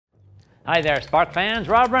Hi there, Spark fans.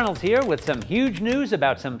 Rob Reynolds here with some huge news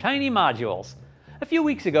about some tiny modules. A few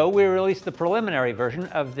weeks ago, we released the preliminary version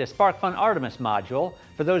of the SparkFun Artemis module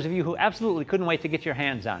for those of you who absolutely couldn't wait to get your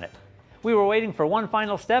hands on it. We were waiting for one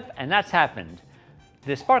final step, and that's happened.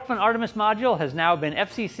 The SparkFun Artemis module has now been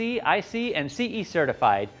FCC, IC, and CE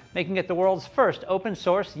certified, making it the world's first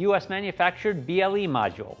open-source, US-manufactured BLE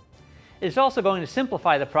module. It's also going to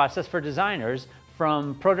simplify the process for designers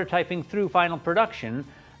from prototyping through final production,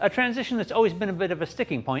 a transition that's always been a bit of a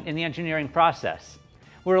sticking point in the engineering process.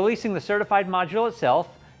 We're releasing the certified module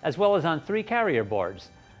itself, as well as on 3 carrier boards: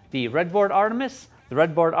 the RedBoard Artemis, the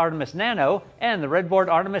RedBoard Artemis Nano, and the RedBoard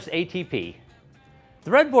Artemis ATP. The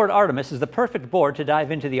RedBoard Artemis is the perfect board to dive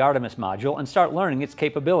into the Artemis module and start learning its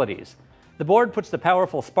capabilities. The board puts the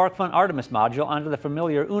powerful SparkFun Artemis module onto the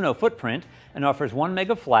familiar UNO footprint and offers 1 meg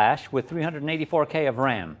of flash with 384K of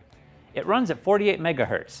RAM. It runs at 48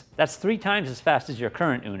 MHz. That's 3 times as fast as your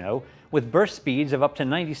current UNO, with burst speeds of up to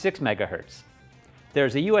 96 MHz.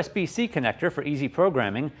 There's a USB-C connector for easy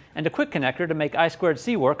programming and a quick connector to make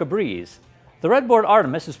I2C work a breeze. The RedBoard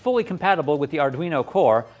Artemis is fully compatible with the Arduino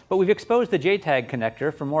core, but we've exposed the JTAG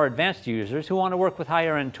connector for more advanced users who want to work with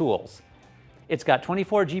higher-end tools. It's got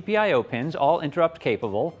 24 GPIO pins, all interrupt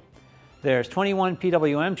capable. There's 21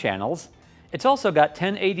 PWM channels. It's also got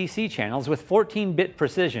 10 ADC channels with 14-bit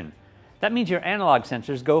precision. That means your analog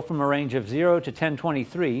sensors go from a range of 0 to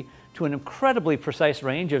 1023 to an incredibly precise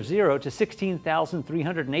range of 0 to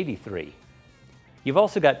 16,383. You've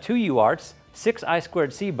also got 2 UARTs, 6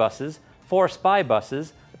 I2C buses, 4 SPI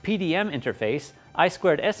buses, a PDM interface,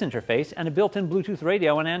 I2S interface, and a built-in Bluetooth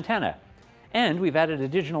radio and antenna. And we've added a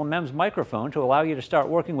digital MEMS microphone to allow you to start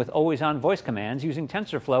working with always-on voice commands using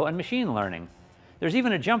TensorFlow and machine learning. There's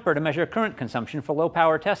even a jumper to measure current consumption for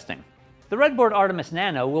low-power testing. The RedBoard Artemis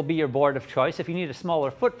Nano will be your board of choice if you need a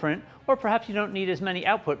smaller footprint, or perhaps you don't need as many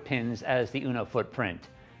output pins as the UNO footprint.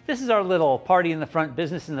 This is our little party in the front,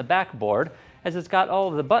 business in the back board, as it's got all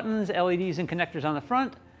of the buttons, LEDs, and connectors on the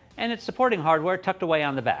front, and its supporting hardware tucked away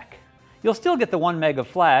on the back. You'll still get the 1 meg of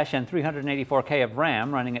flash and 384K of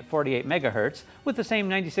RAM running at 48 MHz with the same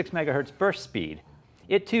 96 MHz burst speed.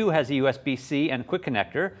 It too has a USB-C and quick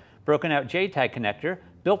connector, broken out JTAG connector,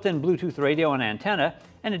 built-in Bluetooth radio and antenna,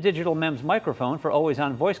 and a digital MEMS microphone for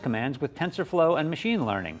always-on voice commands with TensorFlow and machine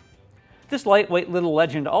learning. This lightweight little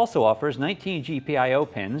legend also offers 19 GPIO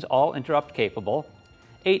pins, all interrupt capable,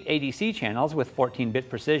 8 ADC channels with 14-bit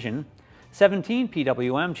precision, 17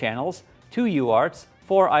 PWM channels, 2 UARTs,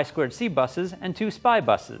 4 I2C buses, and 2 SPI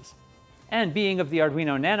buses. And being of the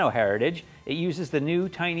Arduino Nano heritage, it uses the new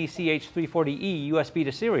tiny CH340E USB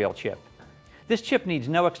to serial chip. This chip needs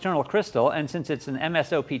no external crystal, and since it's an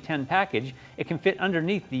MSOP10 package, it can fit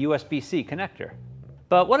underneath the USB-C connector.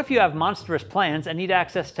 But what if you have monstrous plans and need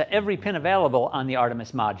access to every pin available on the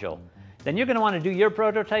Artemis module? Then you're going to want to do your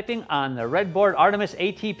prototyping on the RedBoard Artemis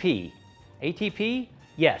ATP. ATP?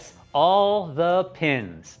 Yes, all the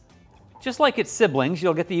pins. Just like its siblings,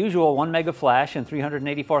 you'll get the usual 1 meg of flash and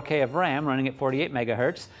 384K of RAM running at 48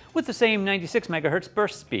 MHz with the same 96 MHz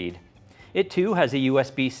burst speed. It too has a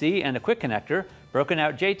USB-C and a quick connector, broken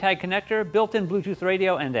out JTAG connector, built-in Bluetooth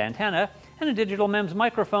radio and antenna, and a digital MEMS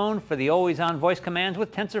microphone for the always-on voice commands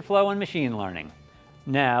with TensorFlow and machine learning.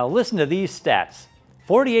 Now listen to these stats.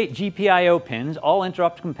 48 GPIO pins, all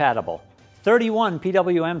interrupt compatible, 31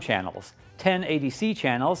 PWM channels, 10 ADC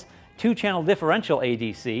channels, 2-channel differential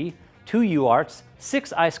ADC, 2 UARTs,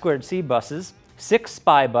 6 I2C buses, 6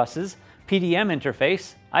 SPI buses, PDM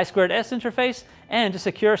interface, I2S interface, and a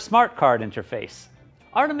secure smart card interface.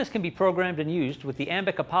 Artemis can be programmed and used with the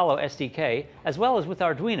Ambic Apollo SDK, as well as with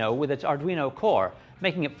Arduino with its Arduino core,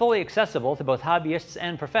 making it fully accessible to both hobbyists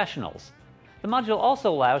and professionals. The module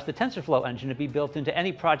also allows the TensorFlow engine to be built into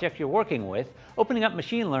any project you're working with, opening up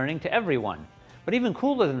machine learning to everyone. But even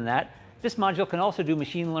cooler than that, this module can also do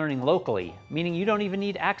machine learning locally, meaning you don't even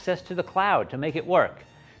need access to the cloud to make it work.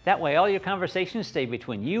 That way all your conversations stay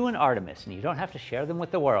between you and Artemis, and you don't have to share them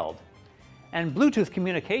with the world. And Bluetooth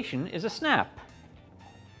communication is a snap.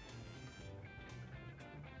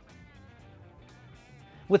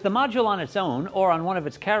 With the module on its own, or on one of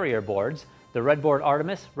its carrier boards, the RedBoard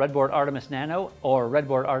Artemis, RedBoard Artemis Nano, or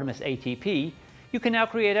RedBoard Artemis ATP, you can now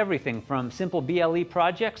create everything from simple BLE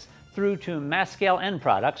projects through to mass-scale end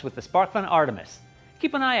products with the SparkFun Artemis.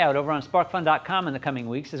 Keep an eye out over on SparkFun.com in the coming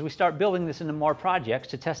weeks as we start building this into more projects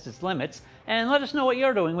to test its limits, and let us know what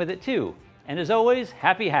you're doing with it too. And as always,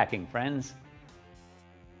 happy hacking, friends.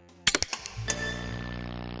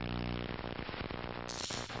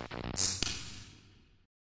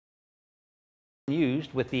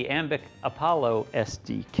 Used with the Ambic Apollo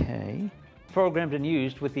SDK, programmed and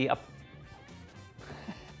used with the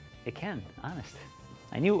It can, honest.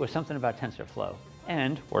 I knew it was something about TensorFlow.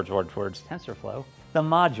 And, words, TensorFlow, the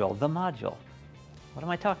module. What am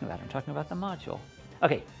I talking about? I'm talking about the module.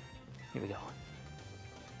 Okay, here we go.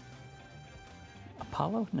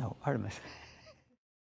 Apollo? No, Artemis.